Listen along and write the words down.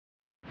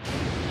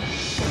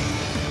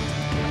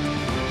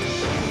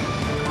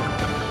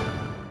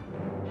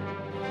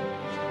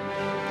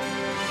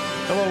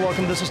Hello,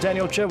 welcome. This is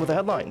Daniel Choy with the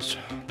headlines.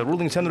 The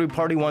ruling Saenuri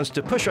party wants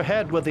to push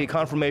ahead with the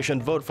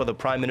confirmation vote for the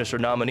Prime Minister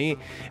nominee,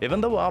 even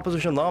though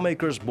opposition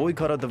lawmakers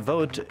boycotted the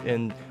vote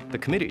in the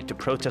committee to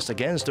protest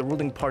against the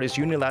ruling party's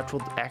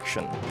unilateral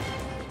action.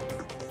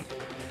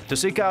 To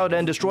seek out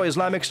and destroy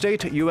Islamic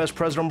State, U.S.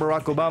 President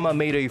Barack Obama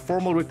made a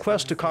formal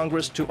request to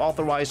Congress to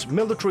authorize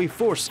military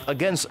force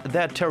against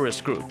that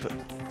terrorist group.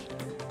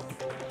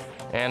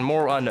 And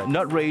more on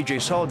Nutrage, a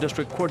Seoul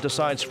District Court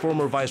decides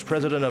former Vice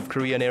President of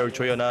Korean Air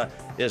Cho Hyun-ah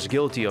is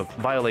guilty of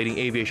violating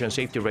aviation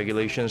safety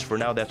regulations. For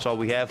now, that's all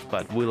we have,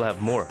 but we'll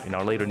have more in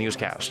our later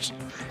newscasts.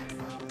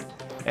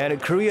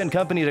 And Korean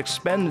companies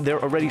expand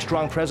their already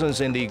strong presence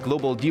in the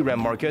global DRAM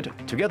market.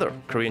 Together,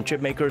 Korean chip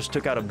makers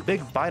took out a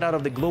big bite out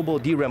of the global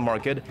DRAM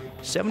market,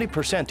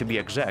 70% to be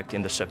exact,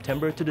 in the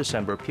September to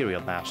December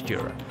period last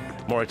year.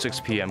 More at 6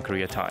 p.m.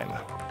 Korea time.